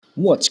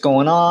What's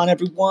going on,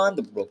 everyone?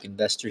 The Broke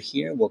Investor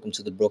here. Welcome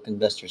to the Broke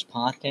Investors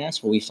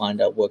podcast, where we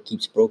find out what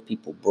keeps broke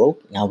people broke.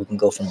 Now we can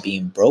go from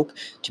being broke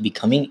to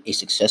becoming a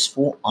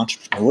successful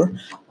entrepreneur.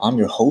 I'm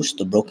your host,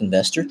 the Broke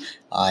Investor.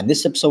 In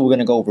this episode, we're going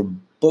to go over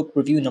book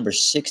review number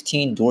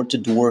 16, Door to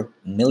Door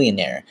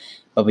Millionaire.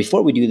 But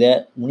before we do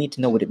that, we need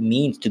to know what it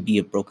means to be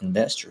a broke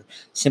investor.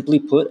 Simply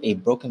put, a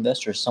broke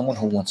investor is someone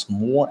who wants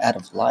more out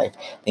of life.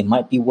 They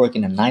might be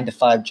working a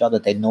 9-to-5 job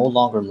that they no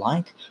longer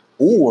like,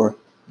 or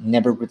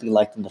never really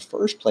liked in the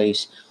first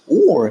place,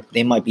 or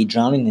they might be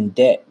drowning in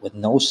debt with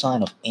no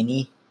sign of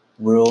any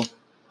real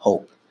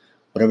hope.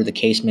 Whatever the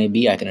case may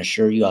be, I can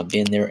assure you I've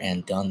been there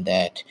and done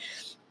that.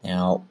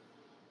 Now,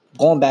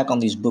 going back on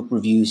these book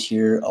reviews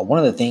here, one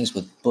of the things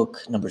with book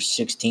number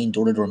 16,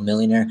 Door to Door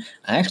Millionaire,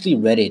 I actually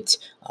read it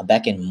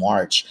back in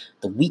March,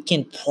 the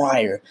weekend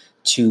prior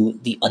to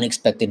the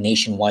unexpected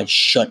nationwide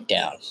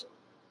shutdown.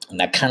 And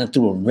that kind of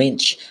threw a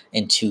wrench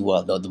into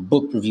the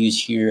book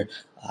reviews here,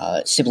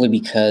 simply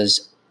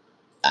because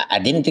I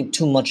didn't think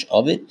too much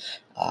of it,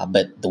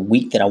 but the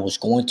week that I was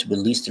going to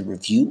release the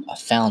review, I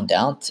found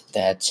out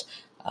that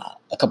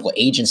a couple of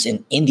agents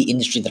in the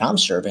industry that I'm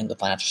serving, the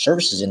financial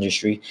services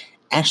industry,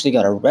 actually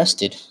got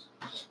arrested,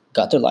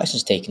 got their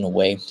license taken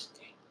away,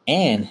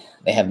 and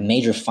they have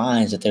major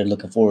fines that they're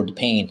looking forward to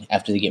paying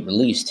after they get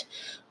released,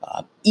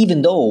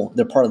 even though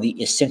they're part of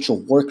the essential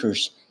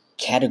workers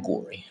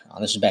category.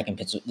 This is back in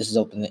this is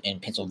open in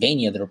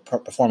Pennsylvania. They're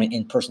performing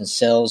in-person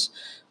sales,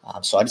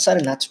 so I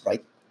decided not to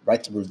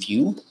write the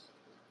review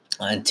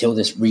until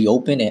this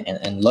reopened,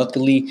 and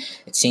luckily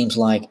it seems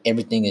like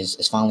everything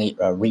is finally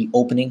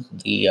reopening.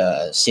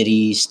 The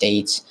cities,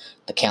 states,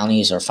 the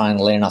counties are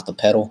finally laying off the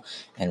pedal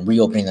and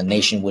reopening the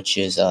nation, which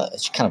is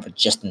it's kind of a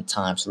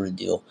just-in-time sort of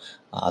deal.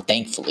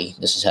 Thankfully,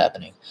 this is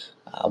happening.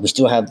 We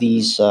still have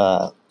these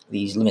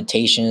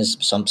limitations.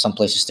 Some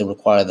places still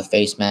require the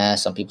face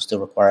mask. Some people still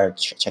require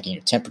checking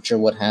your temperature,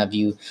 what have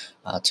you,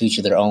 to each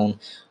of their own.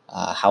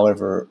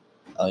 However,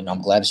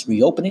 I'm glad it's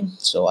reopening,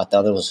 so I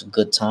thought it was a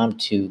good time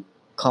to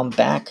come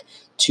back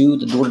to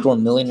the Door to Door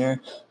Millionaire,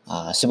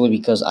 simply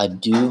because I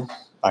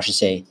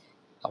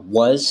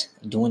was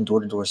doing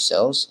door to door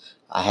sales.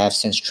 I have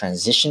since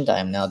transitioned. I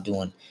am now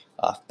doing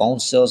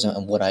phone sales,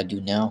 and what I do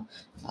now.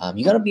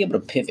 You got to be able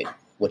to pivot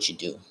what you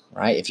do,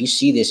 right? If you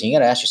see this, and you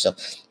got to ask yourself,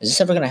 is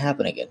this ever going to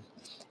happen again?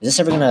 Is this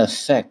ever going to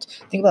affect?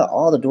 Think about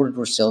all the door to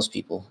door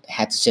salespeople that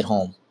had to sit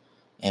home,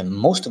 and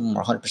most of them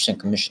are 100%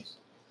 commission.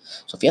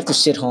 So if you have to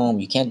sit home,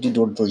 you can't do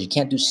door to door, you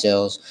can't do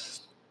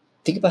sales.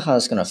 Think about how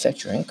it's going to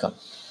affect your income.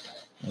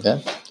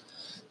 Okay,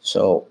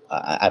 so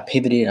I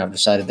pivoted, and I've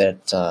decided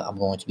that I'm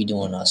going to be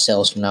doing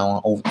sales from now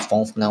on, over the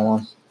phone from now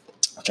on,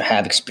 which I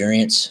have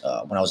experience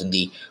when I was in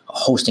the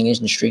hosting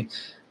industry.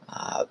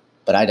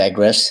 But I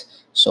digress.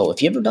 So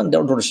if you ever done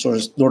door to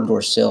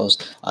door sales,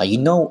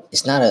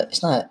 it's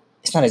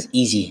not as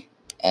easy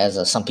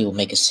as some people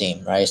make it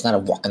seem. Right? It's not a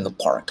walk in the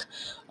park.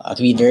 It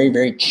can be very,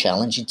 very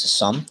challenging to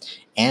some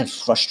and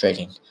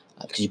frustrating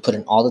because you put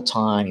in all the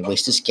time, you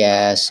waste this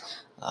gas.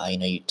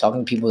 You're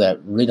talking to people that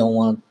really don't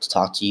want to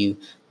talk to you.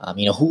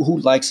 Who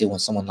likes it when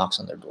someone knocks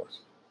on their door?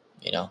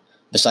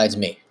 Besides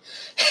me.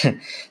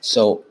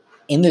 So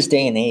in this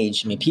day and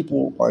age,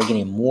 people are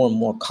getting more and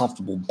more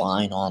comfortable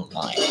buying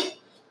online.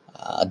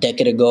 A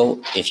decade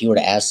ago, if you were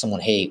to ask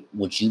someone, hey,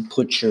 would you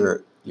put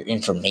your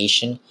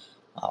information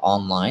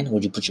online?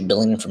 Would you put your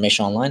billing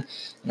information online?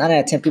 9 out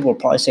of 10 people will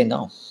probably say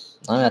no.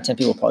 9 out of 10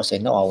 people will probably say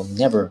no, I will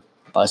never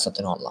buy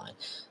something online.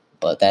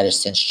 But that is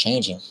since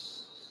changing.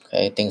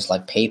 Okay, things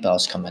like PayPal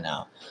is coming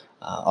out.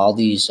 All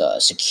these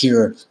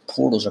secure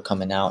portals are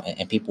coming out,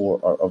 and people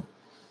are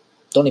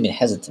don't even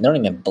hesitate. They don't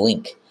even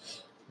blink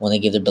when they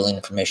give their billing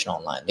information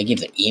online. They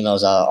give their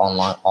emails out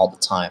online all the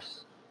time,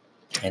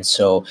 and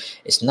so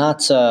it's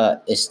not.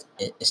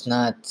 It's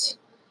not.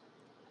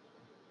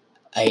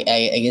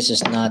 I guess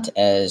it's not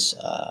as.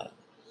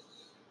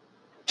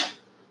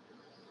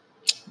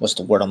 What's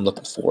the word I'm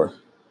looking for?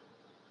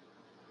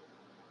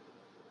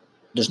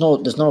 There's no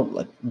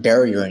like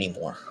barrier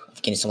anymore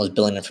of getting someone's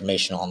billing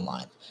information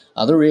online.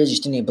 There is, you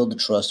still need to build the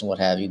trust and what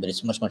have you, but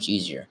it's much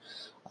easier,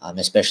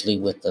 especially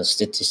with the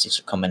statistics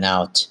are coming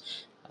out.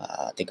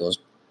 I think it was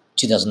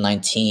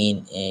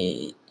 2019.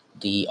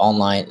 The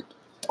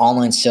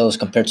online sales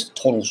compared to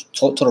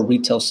total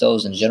retail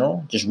sales in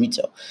general, just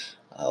retail,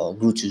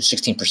 grew to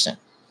 16%.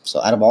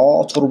 So out of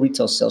all total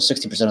retail sales,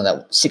 16% of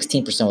that,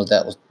 16% of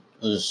that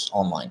was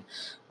online,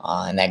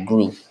 and that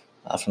grew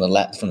from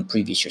the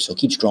previous year. So it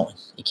keeps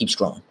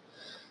growing.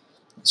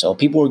 So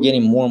people are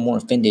getting more and more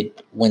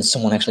offended when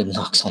someone actually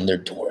knocks on their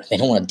door. They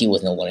don't want to deal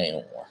with no one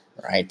anymore,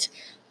 right?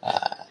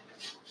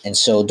 And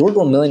so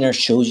Door-to-Door Millionaire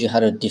shows you how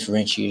to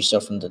differentiate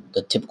yourself from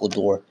the typical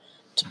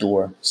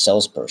door-to-door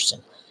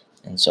salesperson.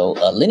 And so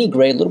Lenny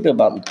Gray, a little bit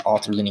about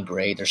author Lenny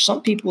Gray. There's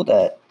some people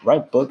that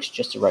write books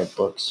just to write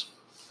books,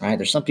 right?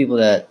 There's some people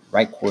that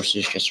write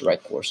courses just to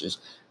write courses,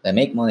 that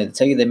make money. They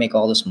tell you they make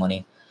all this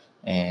money,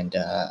 and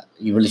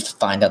you really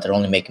find out they're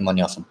only making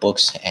money off of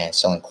books and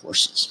selling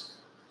courses.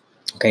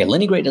 Okay,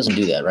 Lenny Gray doesn't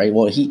do that, right?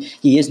 Well,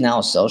 he is now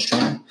a sales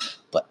trainer,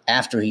 but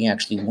after he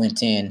actually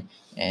went in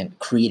and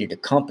created a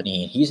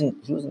company. He was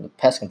in the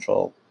pest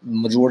control.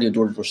 Majority of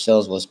door-to-door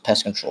sales was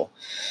pest control.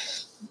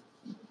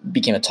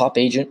 Became a top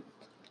agent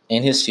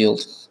in his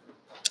field.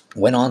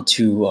 Went on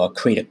to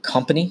create a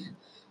company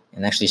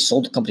and actually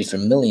sold the company for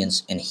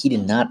millions. And he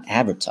did not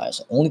advertise.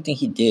 The only thing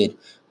he did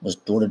was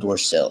door-to-door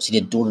sales. He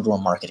did door-to-door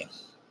marketing.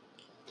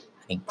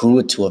 He grew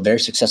it to a very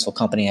successful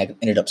company. I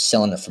ended up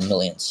selling it for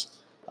millions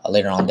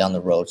later on down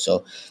the road.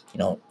 So,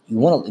 you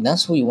want to.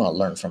 That's who you want to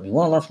learn from. You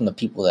want to learn from the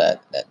people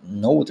that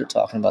know what they're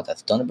talking about,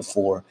 that's done it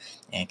before,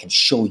 and can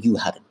show you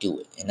how to do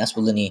it. And that's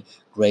what Lenny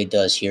Gray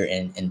does here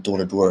in Door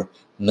to Door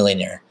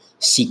Millionaire: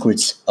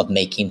 Secrets of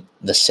Making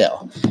the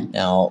Sale.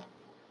 Now,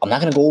 I'm not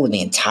going to go over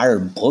the entire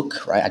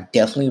book, right? I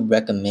definitely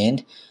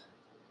recommend,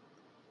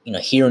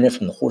 hearing it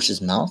from the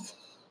horse's mouth,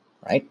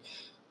 right?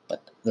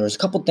 But there's a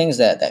couple things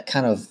that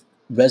kind of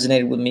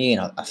resonated with me,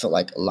 and I feel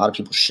like a lot of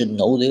people should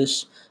know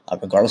this,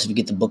 regardless if you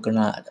get the book or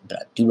not. But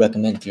I do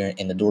recommend, if you're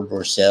in the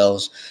door-to-door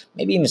sales,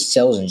 maybe even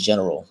sales in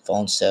general,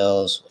 phone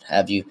sales, what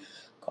have you,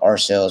 car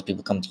sales,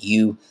 people come to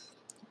you,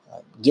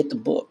 get the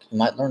book. You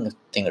might learn a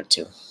thing or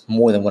two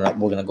more than what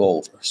we're going to go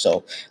over.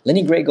 So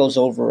Lenny Gray goes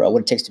over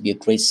what it takes to be a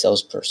great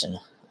salesperson.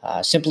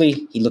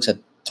 Simply, he looks at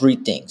three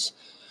things: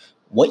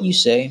 what you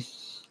say,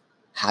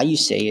 how you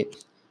say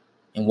it,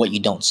 and what you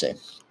don't say.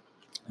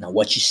 Now,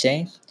 what you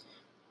say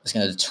is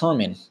going to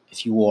determine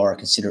if you are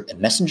considered a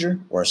messenger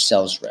or a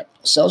sales rep.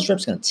 A sales rep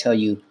is going to tell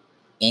you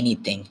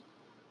anything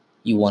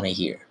you want to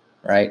hear,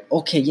 right?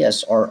 Okay,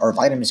 yes, our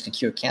vitamins can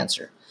cure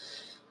cancer.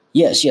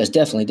 Yes,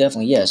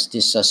 definitely, yes.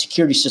 This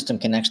security system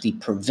can actually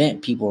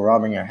prevent people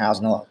robbing your house,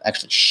 and they'll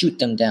actually shoot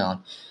them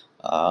down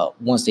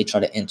once they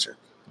try to enter,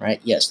 right?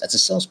 Yes, that's a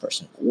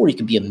salesperson. Or you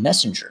could be a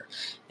messenger.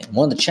 In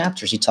one of the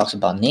chapters, he talks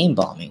about name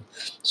bombing.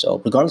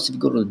 So regardless if you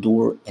go to the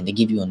door and they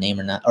give you a name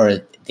or not, or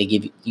they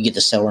give you get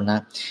the sale or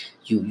not,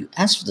 you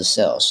ask for the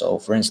sale. So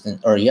for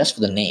instance, or you ask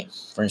for the name.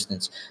 For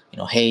instance,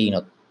 hey,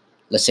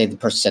 let's say the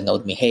person said no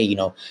to me. Hey,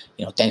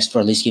 thanks for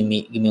at least giving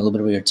me a little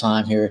bit of your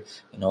time here.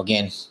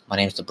 Again, my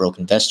name's the Broke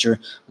Investor.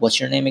 What's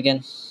your name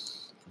again?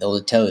 They'll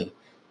tell you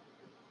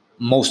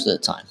most of the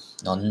time.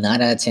 9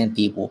 out of 10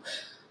 people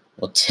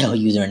will tell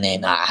you their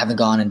name. Now, I haven't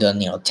gone and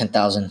done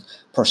 10,000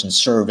 person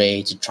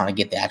survey to try to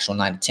get the actual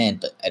 9 to 10,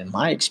 but in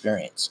my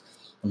experience,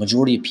 the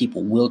majority of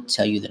people will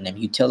tell you their name.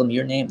 You tell them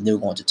your name, they're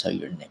going to tell you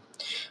your name.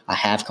 I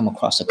have come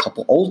across a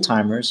couple old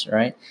timers,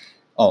 right?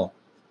 Oh,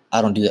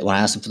 I don't do that. When I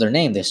ask them for their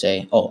name, they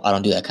say, "Oh, I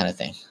don't do that kind of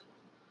thing."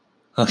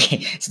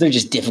 Okay, so they're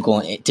just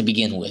difficult to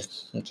begin with.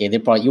 Okay,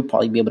 you'll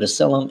probably be able to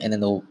sell them, and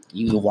then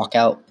you'll walk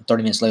out.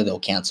 30 minutes later, they'll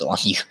cancel on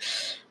you.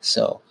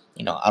 So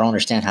I don't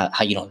understand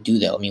how you don't do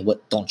that. I mean,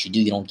 what don't you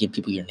do? You don't give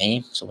people your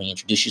name. So when you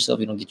introduce yourself,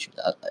 you don't get your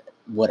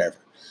whatever.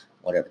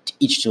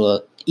 Each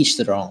to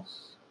their own.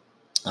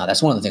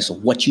 That's one of the things. So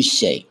what you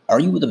say, are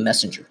you with a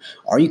messenger?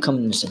 Are you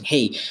coming and saying,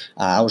 hey,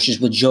 I was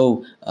just with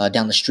Joe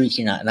down the street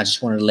here, and I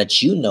just wanted to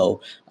let you know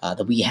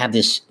that we have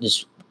this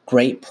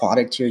great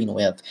product here.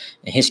 We have,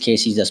 in his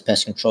case, he does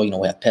pest control.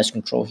 We have pest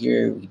control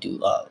here. We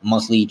do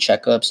monthly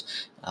checkups.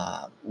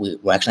 We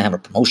actually have a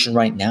promotion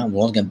right now.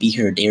 We're only going to be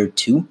here a day or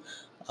two.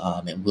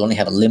 And we only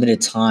have a limited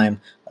time,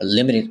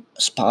 limited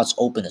spots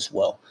open as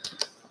well.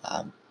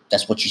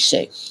 That's what you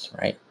say,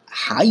 right?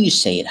 How you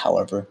say it,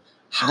 however,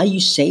 how you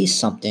say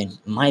something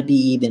might be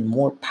even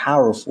more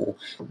powerful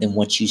than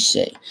what you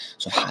say.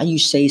 So how you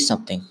say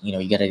something,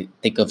 you got to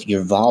think of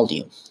your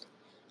volume.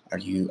 Are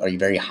you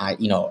very high?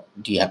 Do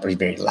you have to be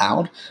very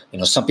loud?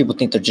 Some people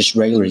think they're just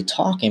regularly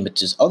talking, but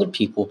there's other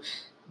people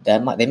they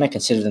might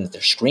consider them that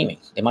they're screaming.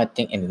 They might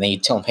think, and then you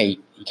tell them, hey,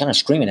 you're kind of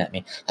screaming at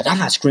me. Like, I'm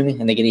not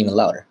screaming, and they get even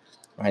louder,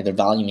 right? Their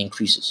volume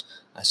increases.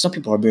 Some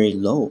people are very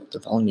low.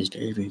 Their volume is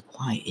very, very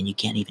quiet, and you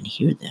can't even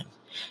hear them.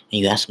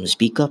 And you ask them to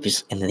speak up,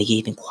 and then they get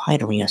even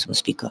quieter when you ask them to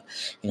speak up.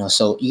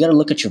 So you got to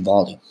look at your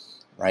volume,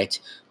 right?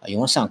 You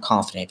want to sound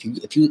confident.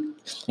 If you,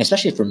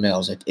 especially for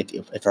males,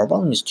 if our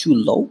volume is too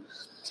low,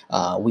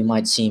 we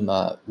might seem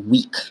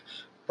weak,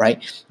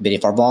 right? But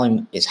if our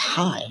volume is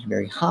high,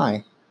 very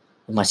high,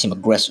 we might seem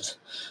aggressive,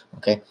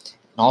 okay? And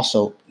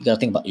also, you got to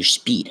think about your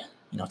speed.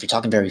 If you're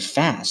talking very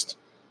fast,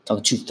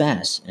 talking too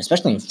fast, and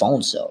especially in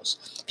phone sales,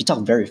 if you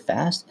talk very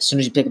fast, as soon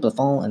as you pick up the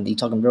phone and you're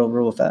talking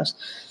real fast,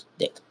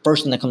 the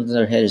first thing that comes to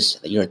their head is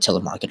that you're a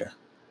telemarketer,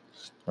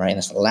 right? And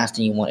that's the last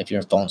thing you want if you're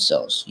in phone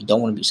sales. You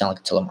don't want to sound like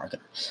a telemarketer.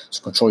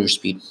 So control your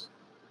speed.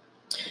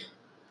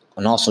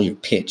 And also your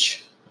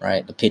pitch,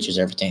 right? The pitch is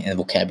everything, and the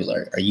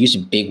vocabulary. Are you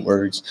using big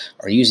words?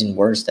 Are you using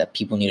words that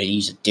people need to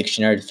use a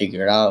dictionary to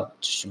figure it out,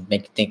 just to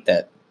make you think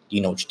that you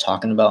know what you're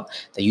talking about?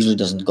 That usually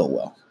doesn't go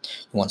well.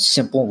 You want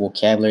simple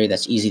vocabulary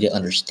that's easy to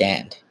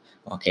understand.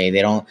 Okay,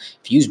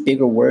 if you use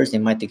bigger words, they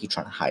might think you're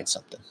trying to hide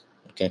something.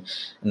 Okay,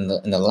 and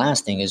the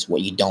last thing is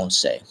what you don't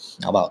say.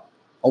 Now, about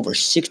over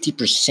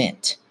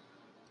 60%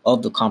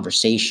 of the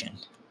conversation,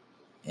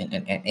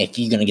 and if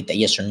you're gonna get that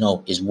yes or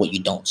no, is what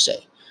you don't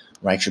say,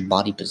 right? Your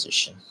body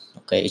position.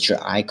 Okay, it's your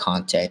eye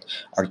contact.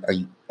 Are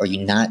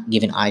you not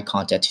giving eye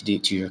contact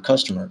to your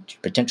customer, to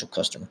your potential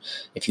customer?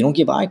 If you don't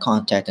give eye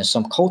contact, in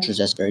some cultures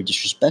that's very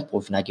disrespectful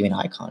if you're not giving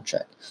eye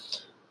contact.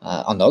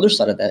 On the other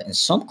side of that, in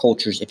some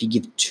cultures, if you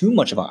give too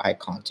much of an eye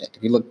contact,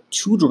 if you look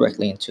too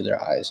directly into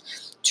their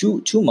eyes,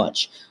 too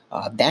much,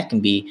 that can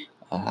be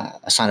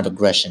a sign of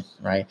aggression,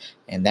 right?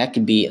 And that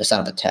can be a sign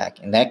of attack,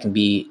 and that can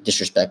be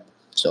disrespect.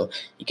 So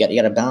you got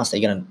to balance that.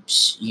 You got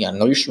to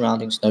know your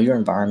surroundings, know your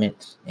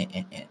environment,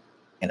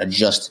 and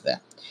adjust to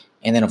that.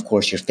 And then of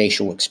course your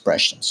facial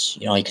expressions,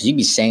 because you'd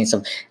be saying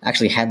something. I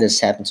actually had this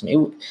happen to me.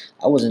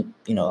 I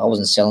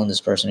wasn't selling this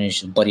person. He's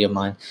just a buddy of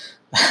mine,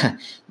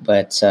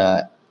 but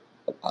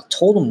I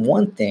told him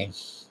one thing,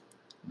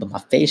 but my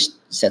face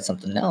said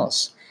something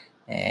else,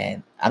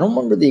 and I don't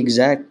remember the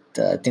exact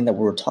thing that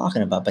we were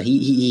talking about. But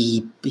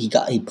he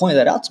pointed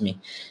that out to me.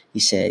 He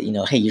said,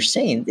 "Hey, you're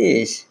saying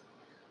this,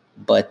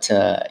 but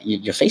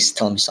your face is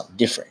telling me something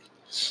different."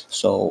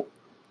 So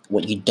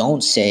what you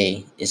don't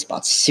say is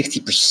about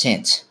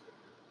 60%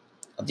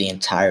 of the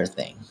entire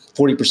thing.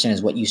 40%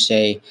 is what you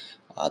say.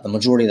 The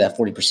majority of that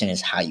 40%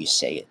 is how you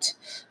say it.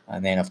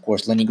 And then, of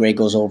course, Lenny Gray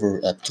goes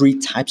over 3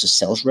 types of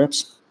sales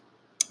reps.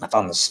 I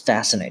found this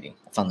fascinating.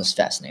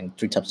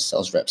 Three types of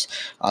sales reps.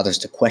 There's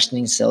the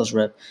questioning sales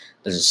rep,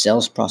 there's a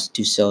sales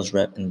prostitute sales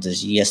rep, and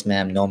there's a yes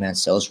ma'am, no ma'am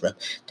sales rep.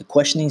 The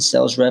questioning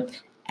sales rep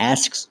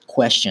asks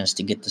questions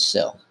to get the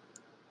sale.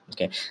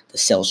 Okay. The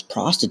sales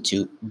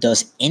prostitute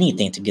does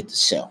anything to get the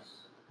sale.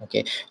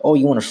 Okay. Oh,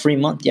 you want a free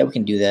month? Yeah, we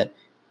can do that.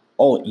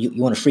 Oh,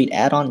 you want a free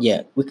add-on?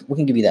 Yeah, we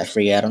can give you that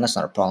free add-on. That's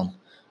not a problem.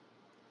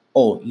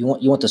 Oh, you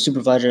want the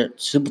supervisor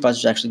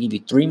to actually give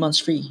you 3 months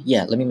free?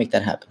 Yeah, let me make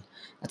that happen.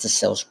 That's a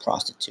sales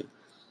prostitute.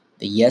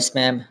 The yes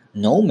ma'am,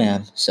 no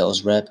ma'am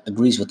sales rep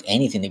agrees with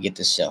anything to get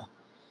this sale.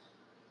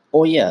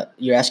 Oh yeah,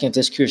 you're asking if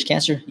this cures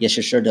cancer? Yes,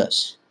 it sure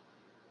does.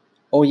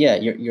 Oh yeah,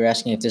 you're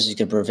asking if this is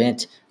going to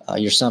prevent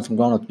your son from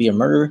growing up to be a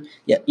murderer?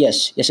 Yeah,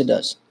 yes, it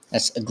does.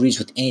 That agrees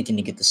with anything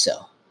to get the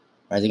sale.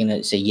 Right? They're going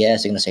to say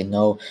yes, they're going to say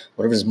no,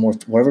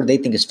 whatever they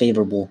think is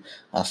favorable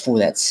for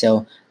that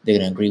sale, they're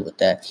going to agree with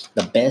that.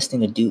 The best thing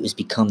to do is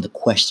become the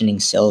questioning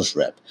sales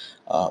rep.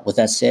 With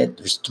that said,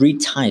 there's 3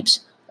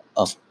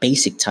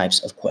 basic types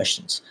of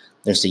questions.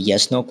 There's the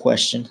yes/no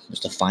question,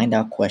 there's the find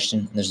out question,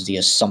 and there's the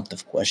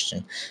assumptive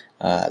question.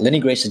 Lenny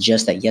Gray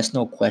suggests that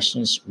yes/no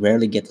questions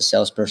rarely get the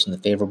salesperson the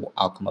favorable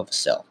outcome of a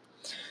sale.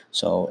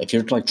 So if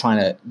you're like trying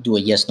to do a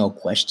yes/no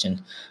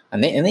question,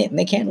 and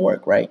they can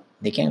work, right?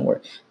 They can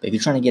work. But if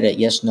you're trying to get a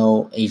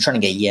yes/no, and you're trying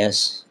to get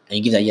yes, and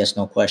you give that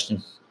yes/no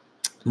question,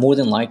 more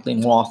than likely,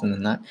 more often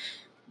than not,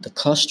 the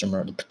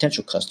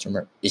potential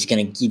customer, is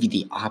going to give you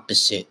the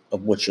opposite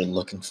of what you're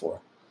looking for,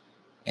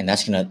 and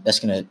that's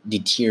gonna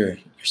deter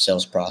your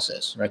sales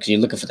process, right? Because you're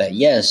looking for that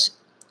yes,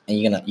 and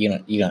you're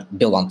gonna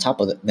build on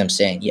top of them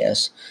saying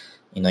yes.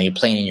 You're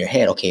playing in your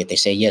head. Okay, if they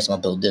say yes, I'm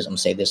gonna build this. I'm gonna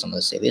say this. I'm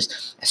gonna say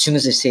this. As soon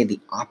as they say the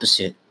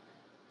opposite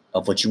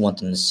of what you want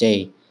them to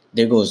say,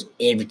 there goes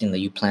everything that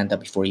you planned out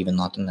before you even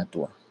knocked on that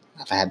door.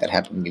 I've had that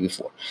happen to me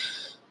before.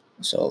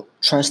 So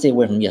try to stay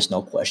away from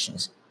yes/no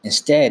questions.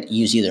 Instead,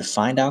 use either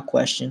find out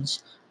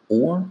questions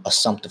or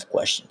assumptive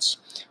questions.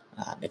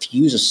 If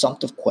you use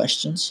assumptive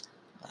questions,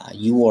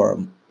 you are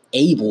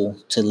able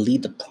to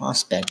lead the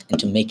prospect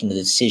into making the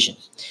decision.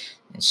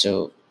 And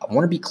so I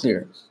want to be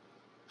clear: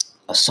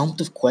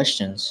 assumptive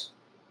questions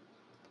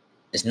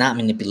is not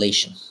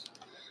manipulation.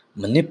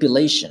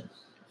 Manipulation,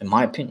 in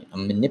my opinion, a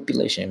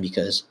manipulation,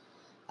 because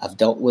I've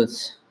dealt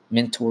with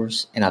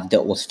mentors and I've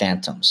dealt with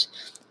phantoms.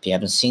 If you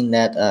haven't seen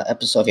that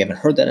episode, if you haven't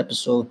heard that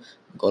episode,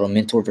 go to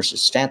Mentor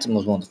versus Phantom. It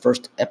was one of the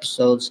first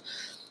episodes.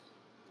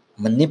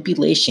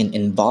 Manipulation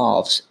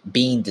involves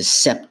being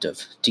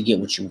deceptive to get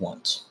what you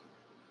want.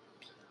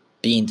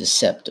 Being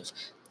deceptive.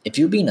 If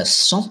you're being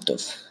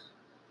assumptive,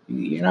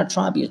 you're not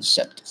trying to be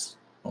deceptive.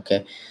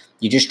 Okay,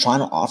 you're just trying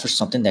to offer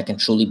something that can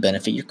truly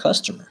benefit your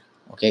customer.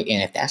 Okay,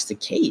 and if that's the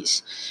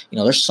case,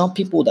 there's some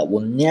people that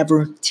will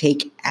never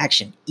take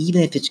action,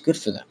 even if it's good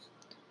for them.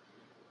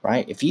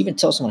 Right? If you even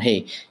tell someone,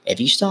 hey, if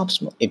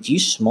you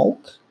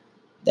smoke,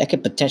 that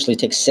could potentially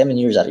take 7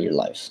 years out of your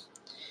life.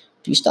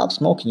 If you stop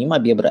smoking, you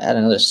might be able to add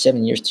another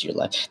 7 years to your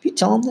life. If you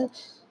tell them that,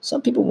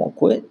 some people won't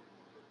quit.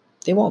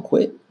 They won't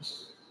quit.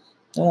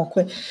 They won't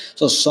quit.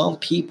 So some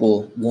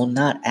people will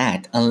not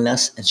act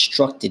unless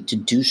instructed to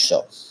do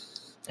so.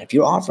 If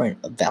you're offering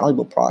a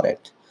valuable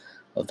product,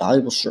 a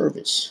valuable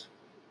service,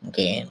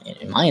 okay, and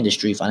in my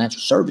industry,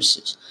 financial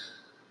services,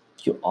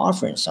 if you're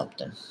offering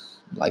something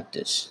like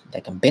this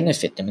that can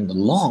benefit them in the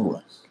long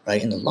run,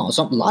 right? A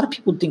lot of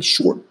people think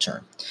short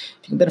term.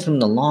 If you can benefit them in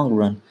the long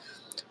run,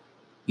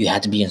 you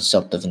have to be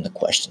assumptive in the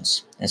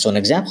questions. And so, an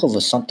example of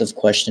assumptive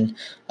question,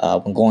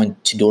 when going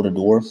door to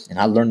door, and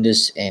I learned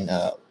this in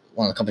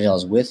one of the companies I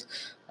was with.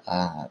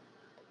 I'll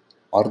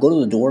go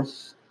to the door,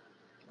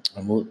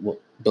 and we'll build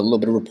a little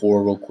bit of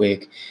rapport real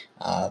quick,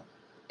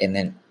 and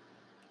then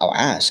I'll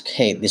ask,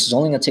 hey, this is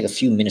only going to take a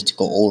few minutes to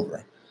go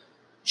over.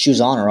 Shoes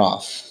on or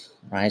off,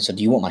 right? So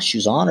do you want my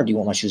shoes on or do you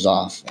want my shoes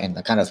off? And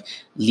I kind of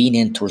lean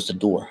in towards the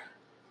door.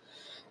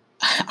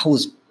 I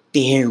was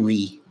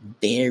very,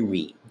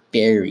 very,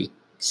 very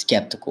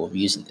skeptical of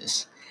using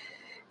this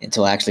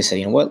until I actually said,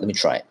 you know what, let me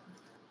try it.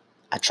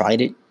 I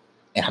tried it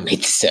and I made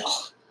the sale.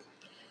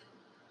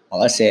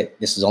 All I said,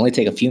 this will only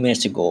take a few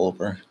minutes to go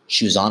over.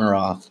 Shoes on or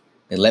off.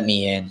 They let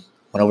me in.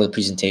 Went over the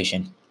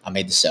presentation. I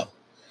made the sale.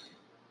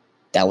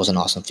 That was an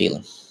awesome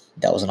feeling.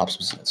 That was an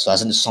awesome feeling. So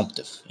as an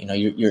assumptive,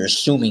 you're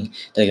assuming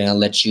that they're gonna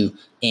let you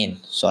in.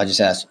 So I just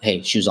asked,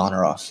 hey, shoes on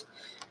or off,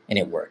 and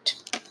it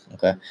worked.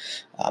 Okay.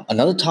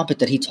 Another topic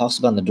that he talks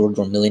about in the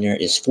Door-to-Door Millionaire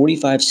is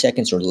 45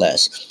 seconds or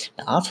less.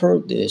 Now I've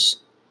heard this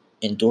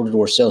in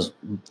door-to-door sales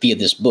via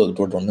this book,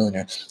 Door-to-Door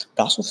Millionaire,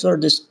 but also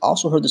heard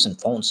this in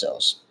phone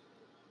sales.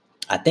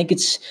 I think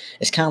it's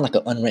kind of like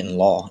an unwritten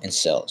law in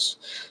sales.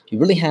 You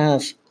really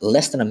have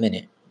less than a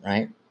minute,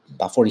 right?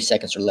 About 40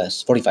 seconds or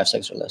less, 45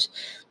 seconds or less,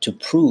 to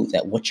prove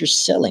that what you're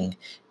selling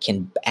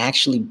can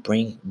actually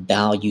bring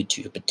value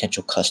to your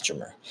potential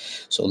customer.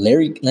 So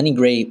Lenny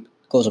Gray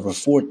goes over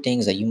 4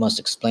 things that you must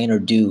explain or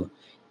do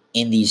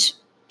in these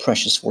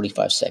precious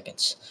 45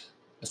 seconds.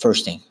 The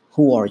first thing,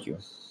 who are you?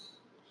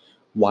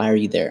 Why are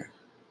you there?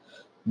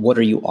 What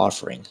are you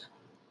offering?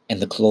 And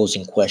the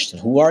closing question,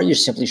 who are you?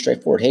 Simply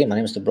straightforward. Hey, my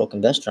name is the Broke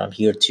Investor. I'm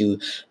here to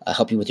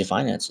help you with your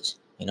finances.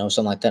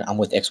 Something like that. I'm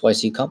with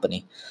XYZ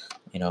company,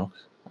 you know.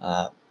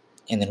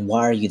 And then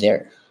why are you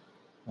there?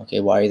 Okay,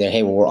 why are you there?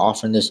 Hey, well, we're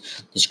offering this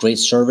great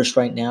service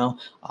right now.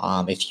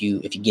 If you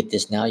get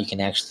this now, you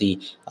can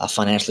actually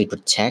financially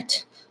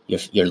protect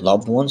your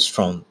loved ones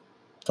from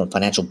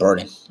financial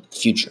burden in the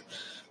future,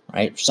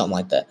 right? Something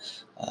like that.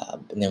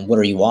 And then what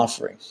are you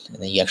offering? And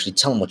then you actually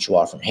tell them what you're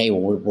offering. Hey,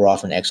 well, we're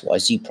offering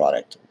XYZ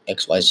product,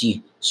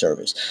 XYZ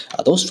service.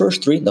 Those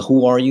first 3, the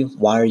who are you,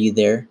 why are you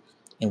there,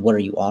 and what are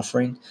you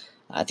offering?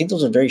 I think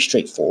those are very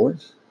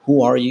straightforward.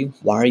 Who are you?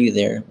 Why are you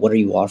there? What are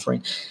you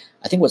offering?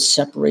 I think what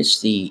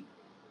separates the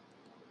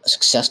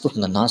successful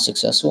from the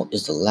non-successful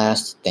is the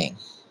last thing.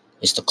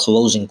 It's the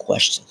closing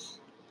question.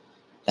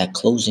 That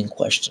closing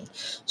question.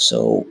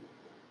 So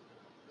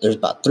there's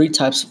about 3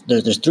 types.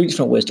 There's 3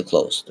 different ways to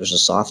close. There's a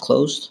soft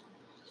close.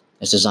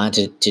 It's designed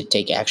to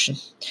take action.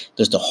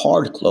 There's the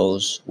hard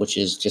close, which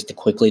is just to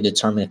quickly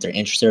determine if they're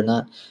interested or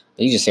not.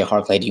 But you just say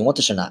hard close, do you want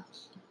this or not?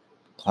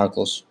 Hard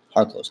close,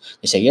 hard close.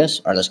 They say yes,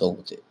 all right, let's go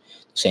with it.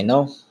 They say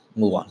no,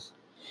 move on.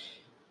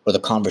 Or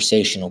the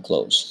conversational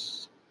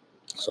close.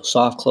 So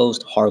soft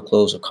close, hard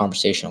close, or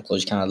conversational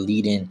close. You kind of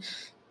lead in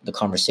the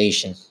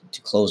conversation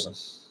to close them.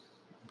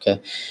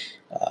 Okay.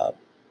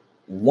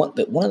 One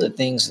of the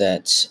things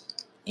that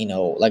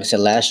like I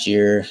said, last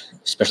year,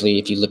 especially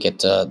if you look at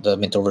the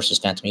mentor versus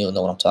phantom, you'll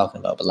know what I'm talking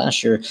about. But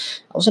last year,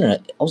 I was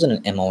in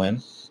an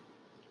MOM,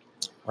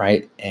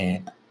 right?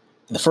 And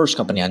the first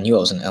company I knew I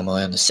was in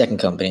MOM. The second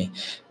company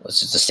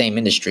was just the same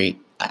industry.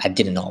 I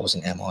didn't know I was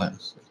in MOM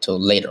until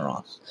later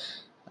on,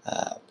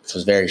 which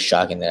was very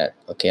shocking. That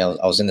okay, I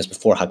was in this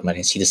before. How come I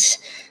didn't see this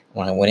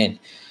when I went in?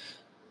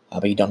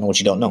 But you don't know what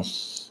you don't know.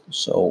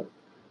 So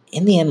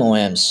in the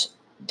MOMs,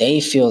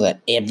 they feel that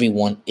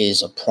everyone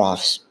is a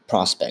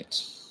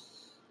prospect.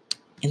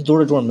 In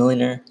Door-to-Door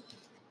Millionaire,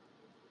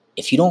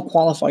 if you don't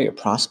qualify your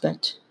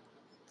prospect,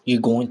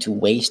 you're going to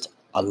waste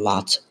a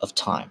lot of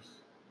time.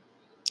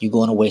 You're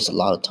going to waste a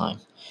lot of time.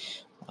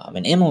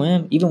 In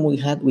MOM, even when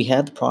we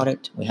had the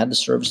product, we had the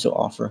service to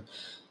offer.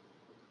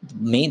 The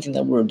main thing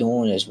that we were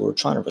doing is we were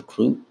trying to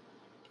recruit,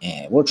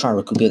 and we we're trying to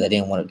recruit people that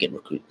didn't want to get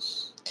recruited.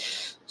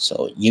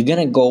 So you're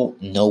gonna go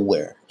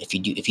nowhere if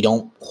you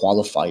don't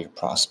qualify your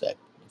prospect.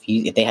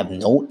 If they have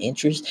no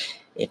interest,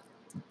 if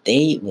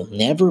they will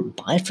never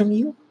buy from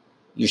you,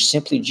 you're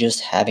simply just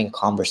having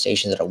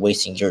conversations that are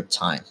wasting your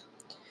time,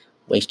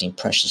 wasting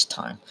precious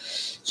time.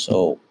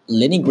 So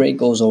Lenny Gray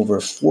goes over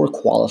 4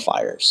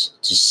 qualifiers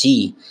to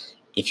see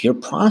if your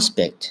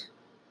prospect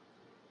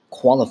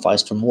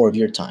qualifies for more of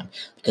your time.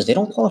 Because they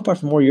don't qualify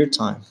for more of your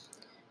time,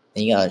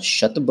 then you gotta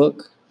shut the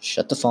book,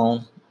 shut the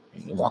phone,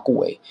 and walk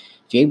away.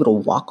 If you're able to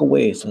walk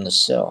away from the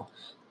sale,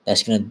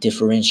 that's gonna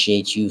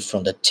differentiate you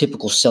from the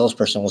typical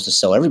salesperson who wants to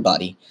sell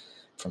everybody,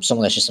 from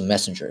someone that's just a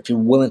messenger. If you're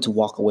willing to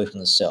walk away from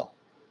the sale,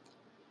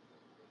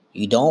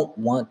 you don't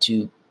want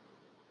to,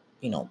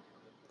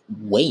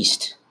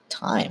 waste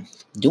time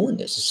doing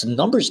this. It's a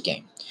numbers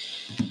game.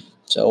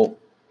 So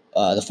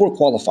the 4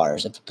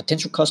 qualifiers. If a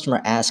potential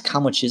customer asks, how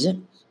much is it?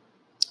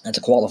 That's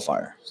a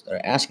qualifier. So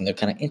they're asking, they're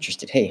kind of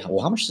interested. Hey,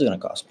 well, how much is it going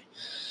to cost me?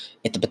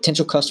 If the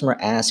potential customer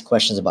asks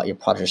questions about your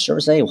product or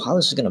service, hey, well, how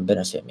is this going to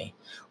benefit me?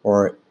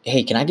 Or,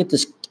 hey, can I get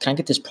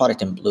this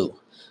product in blue?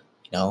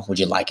 Would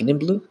you like it in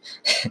blue?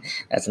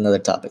 That's another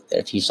topic there.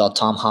 If you saw the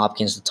Tom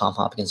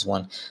Hopkins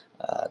one,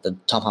 the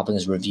Tom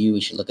Hopkins review,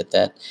 you should look at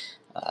that.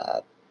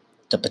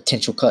 The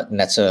potential cut, and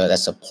that's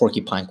a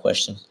porcupine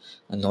question.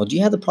 No, do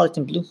you have the product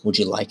in blue? Would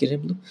you like it in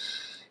blue?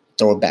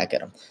 Throw it back at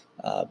them.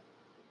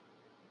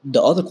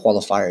 The other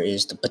qualifier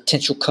is the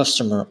potential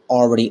customer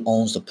already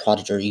owns the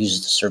product or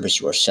uses the service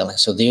you are selling.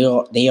 So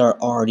they are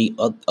already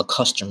a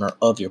customer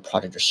of your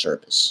product or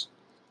service.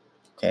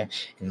 Okay,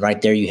 and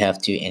right there you have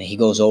to, and he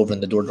goes over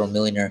in the Door-to-Door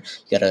Millionaire.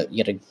 You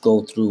gotta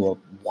go through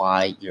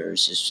why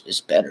yours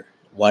is better.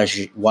 Why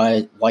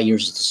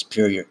yours is the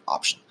superior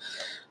option.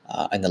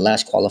 And the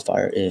last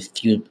qualifier,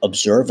 if you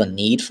observe a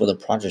need for the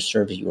product or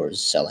service you are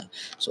selling.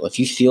 So if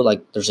you feel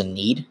like there's a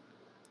need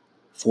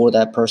for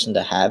that person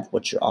to have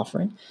what you're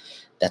offering,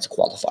 that's a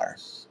qualifier.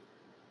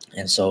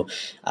 And so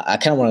I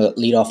kind of want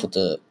to lead off with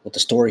the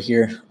story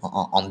here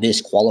on this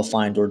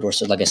qualifying door-to-door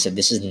sales. Like I said,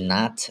 this is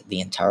not the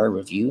entire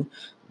review.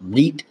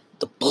 Read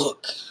the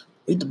book.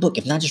 Read the book.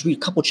 If not, just read a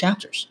couple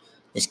chapters.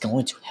 It's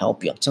going to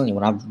help you. I'm telling you,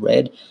 when I've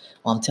read,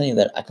 well, I'm telling you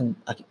that I'm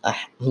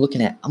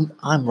looking at,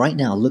 I'm right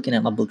now looking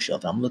at my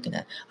bookshelf. And I'm looking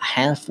at a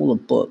handful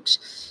of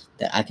books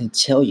that I can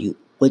tell you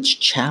which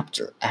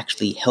chapter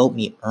actually helped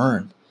me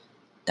earn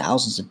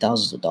thousands and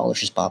thousands of dollars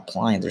just by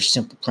applying their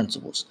simple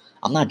principles.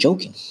 I'm not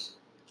joking.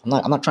 I'm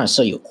not trying to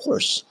sell you a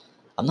course.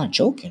 I'm not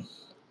joking.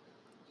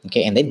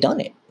 Okay, and they've done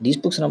it. These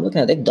books that I'm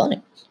looking at, they've done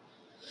it.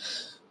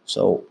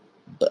 So,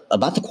 but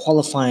about the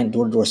qualifying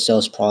door-to-door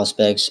sales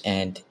prospects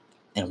and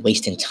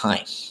wasting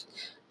time,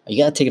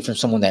 you gotta take it from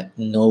someone that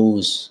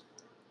knows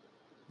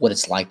what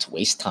it's like to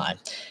waste time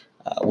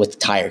with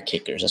tire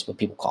kickers. That's what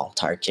people call them,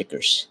 tire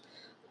kickers,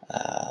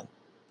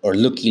 or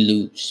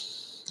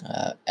looky-loos.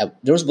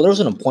 There was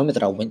an appointment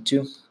that I went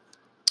to.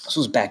 This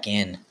was back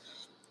in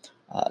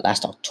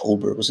last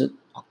October. Was it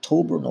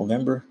October,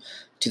 November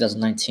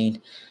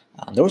 2019?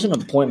 There was an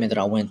appointment that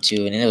I went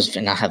to,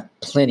 and I have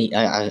plenty.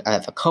 I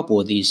have a couple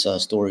of these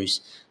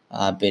stories,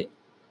 but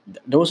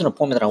there was an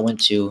appointment that I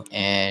went to,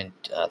 and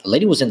the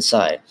lady was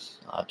inside.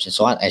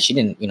 And she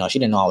didn't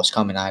know I was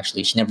coming.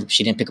 She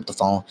didn't pick up the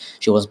phone.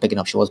 She wasn't picking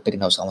up. So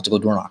I went to go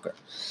door knock her,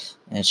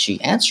 and she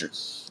answered,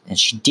 and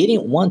she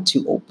didn't want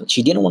to open.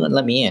 She didn't want to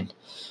let me in,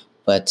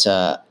 but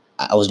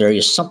I was very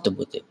assumptive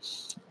with it,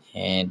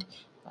 and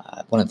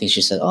one of the things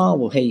she said, "Oh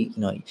well, hey,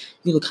 you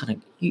look kind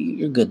of,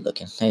 you're good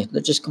looking. Hey,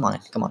 let's just come on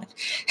in."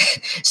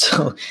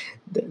 So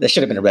that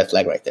should have been a red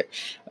flag right there.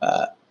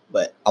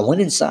 But I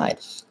went inside,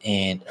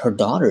 and her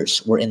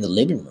daughters were in the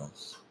living room.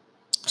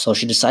 So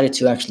she decided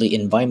to actually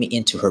invite me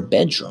into her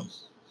bedroom,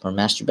 her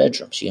master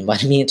bedroom. She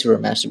invited me into her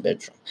master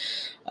bedroom.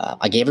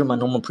 I gave her my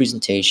normal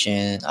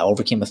presentation. I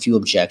overcame a few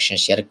objections.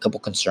 She had a couple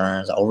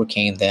concerns. I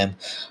overcame them,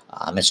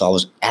 and so I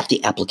was at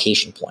the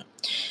application point.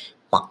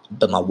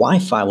 But my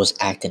Wi-Fi was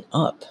acting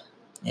up,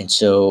 and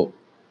so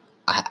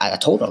I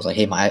told her, I was like,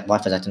 "Hey, my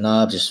Wi-Fi's acting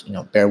up. Just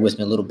bear with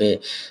me a little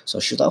bit."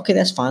 So she was like, "Okay,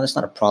 that's fine. That's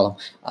not a problem.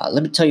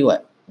 Let me tell you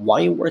what. While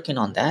you're working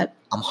on that,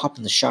 I'm hopping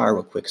in the shower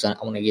real quick because I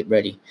want to get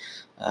ready.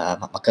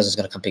 My cousin's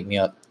gonna come pick me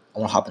up. I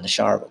want to hop in the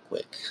shower real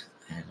quick."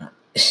 And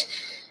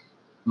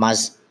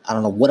I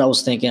don't know what I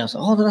was thinking. I was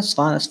like, "Oh, no, that's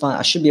fine. That's fine.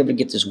 I should be able to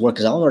get this work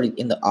because I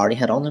already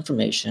had all the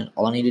information.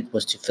 All I needed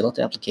was to fill out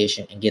the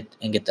application and get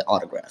the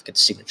autograph, get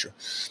the signature."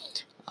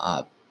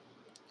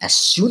 As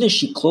soon as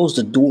she closed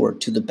the door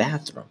to the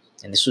bathroom,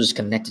 and this was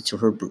connected to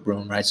her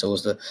room, right? So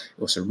it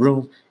was her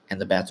room and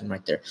the bathroom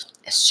right there.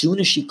 As soon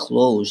as she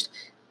closed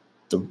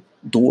the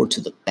door to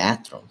the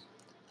bathroom,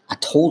 I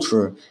told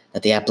her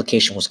that the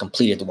application was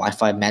completed. The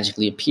Wi-Fi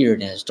magically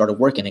appeared and it started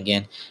working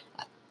again,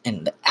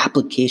 and the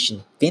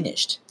application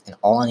finished. And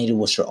all I needed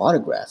was her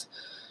autograph.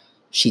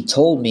 She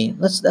told me,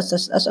 "That's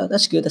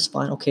good. That's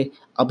fine. Okay,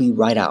 I'll be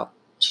right out."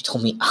 She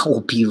told me, "I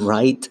will be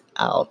right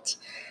out."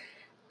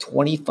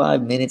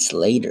 25 minutes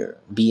later,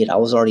 be it I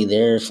was already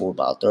there for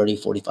about 30,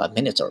 45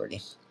 minutes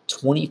already.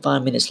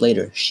 25 minutes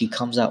later, she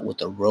comes out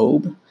with a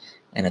robe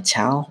and a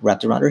towel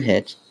wrapped around her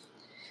head.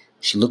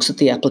 She looks at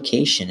the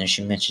application and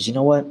she mentions, "You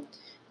know what?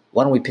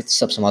 Why don't we pick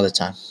this up some other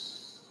time?"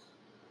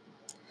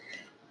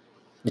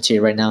 Let me tell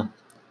you right now,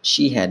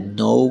 she had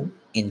no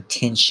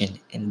intention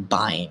in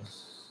buying.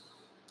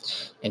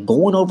 And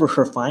going over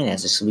her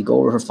finances, so we go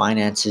over her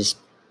finances,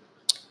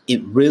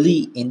 it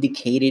really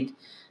indicated,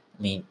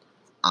 I mean,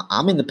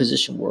 I'm in the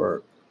position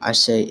where I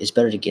say it's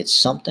better to get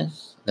something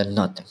than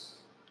nothing.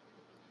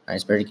 Right?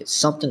 It's better to get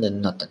something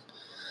than nothing.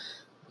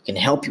 We can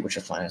help you with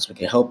your finance. We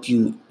can help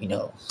you,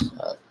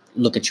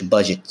 look at your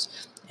budget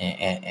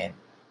and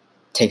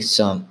take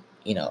some,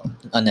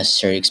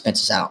 unnecessary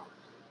expenses out.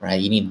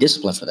 Right? You need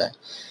discipline for that.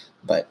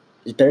 But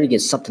it's better to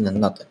get something than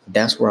nothing.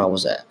 That's where I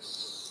was at.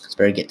 It's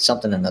better to get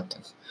something than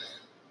nothing.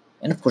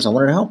 And of course, I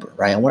wanted to help her.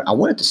 Right? I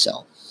wanted to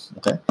sell.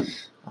 Okay.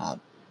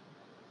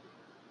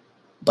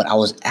 But I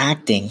was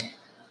acting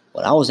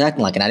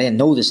like, and I didn't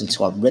know this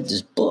until I read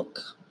this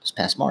book this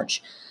past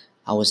March.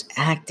 I was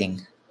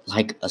acting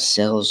like a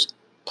sales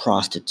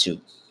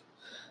prostitute.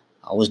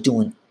 I was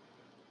doing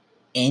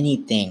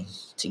anything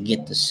to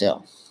get the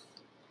sale.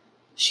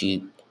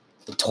 She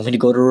told me to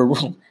go to her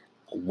room.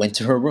 I went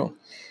to her room.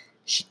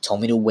 She told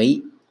me to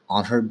wait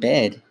on her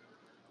bed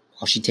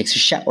while she takes a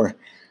shower.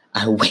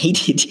 I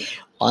waited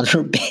on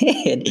her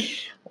bed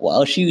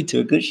while she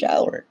took a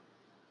shower.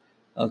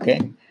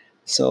 Okay,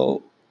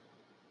 so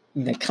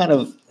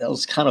that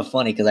was kind of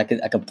funny because I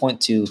could point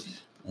to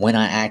when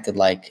I acted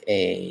like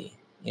a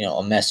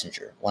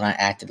messenger, when I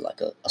acted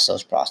like a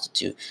sales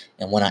prostitute,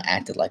 and when I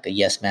acted like a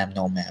yes ma'am,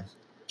 no ma'am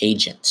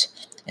agent.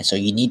 And so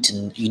you need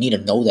to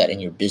know that in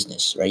your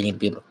business, right? You need to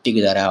be able to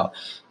figure that out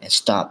and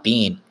stop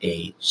being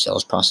a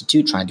sales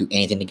prostitute, trying to do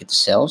anything to get the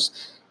sales,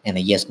 and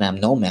a yes ma'am,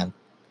 no ma'am,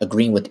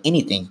 agreeing with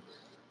anything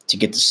to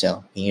get the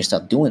sale. You need to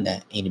stop doing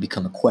that. You need to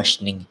become a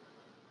questioning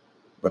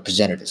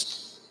representative.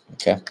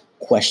 Okay,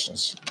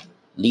 questions.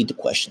 Lead the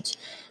questions.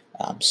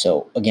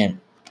 So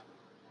again,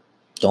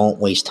 Don't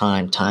waste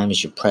time. Time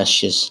is your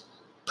precious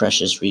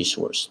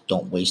resource.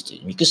 Don't waste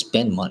it. You can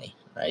spend money,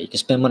 right? You can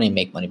spend money and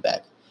make money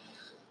back.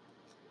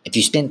 If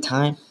you spend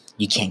time,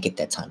 you can't get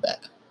that time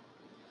back.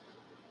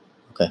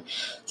 Okay.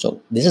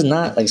 So this is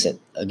not, like I said,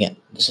 again,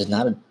 this is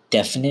not a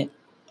definite,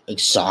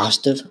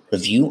 exhaustive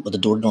review of the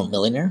Door-to-Door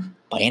Millionaire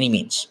by any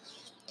means.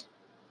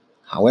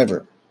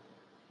 However,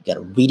 you got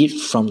to read it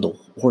from the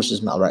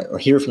horse's mouth, right? Or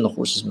hear it from the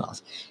horse's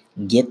mouth.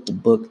 Get the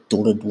book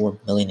Door-to-Door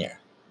Millionaire.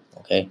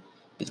 Okay.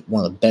 It's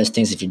one of the best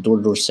things. If your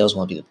door-to-door sales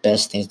want to be the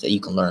best things that you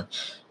can learn.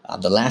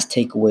 The last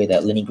takeaway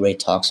that Lenny Gray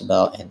talks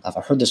about, and I've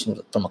heard this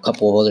from a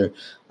couple of other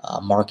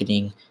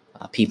marketing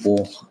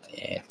people.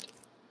 And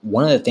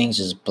one of the things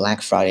is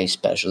Black Friday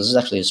special. This is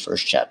actually his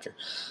first chapter.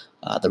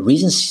 The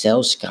reason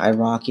sales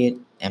skyrocket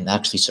and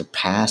actually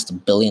surpassed the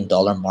 $1 billion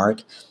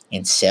mark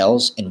in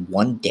sales in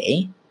one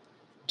day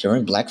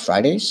during Black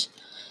Fridays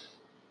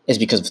is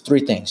because of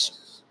three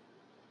things.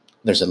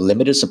 There's a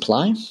limited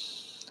supply,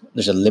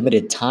 there's a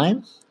limited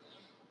time,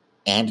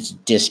 and it's a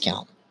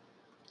discount.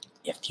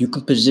 If you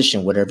can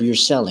position whatever you're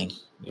selling,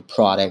 your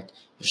product,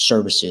 your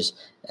services,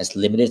 as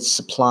limited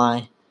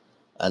supply,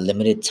 a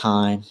limited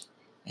time,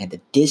 and a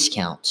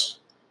discount,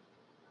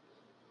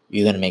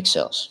 you're going to make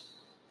sales.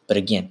 But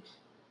again,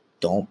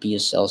 don't be a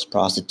sales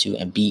prostitute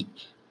and be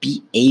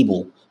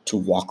able to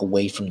walk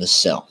away from the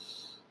sell.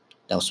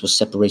 That's what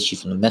separates you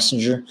from the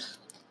messenger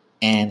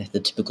and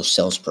the typical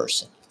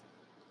salesperson.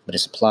 But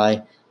it's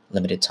supply,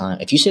 limited time.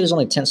 If you say there's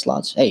only 10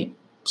 slots, hey,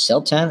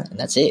 sell 10 and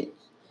that's it.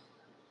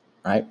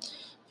 Right?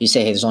 If you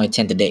say, hey, there's only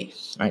 10 today,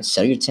 right?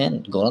 Sell your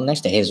 10, go on the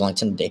next day. Hey, there's only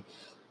 10 today.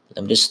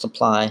 Limited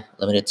supply,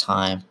 limited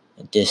time,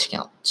 and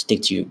discount.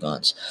 Stick to your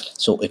guns.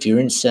 So if you're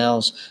in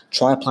sales,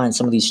 try applying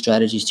some of these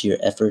strategies to your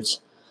efforts.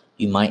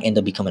 You might end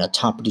up becoming a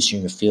top producer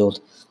in your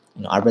field.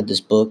 I read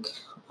this book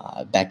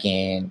back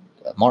in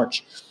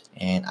March,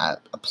 and I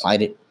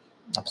applied it.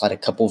 I applied a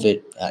couple of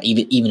it,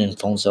 even in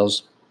phone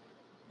sales.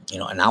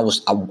 And I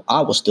was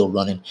still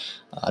running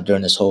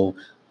during this whole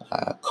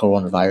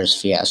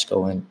coronavirus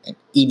fiasco, and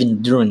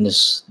even during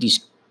these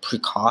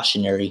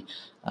precautionary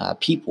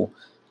people,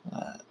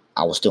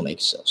 I was still making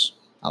sales.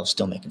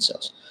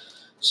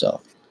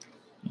 So,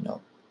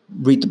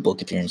 read the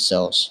book if you're in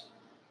sales.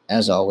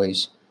 As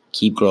always,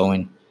 keep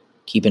growing,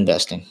 keep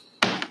investing,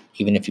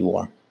 even if you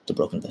are the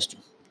broke investor.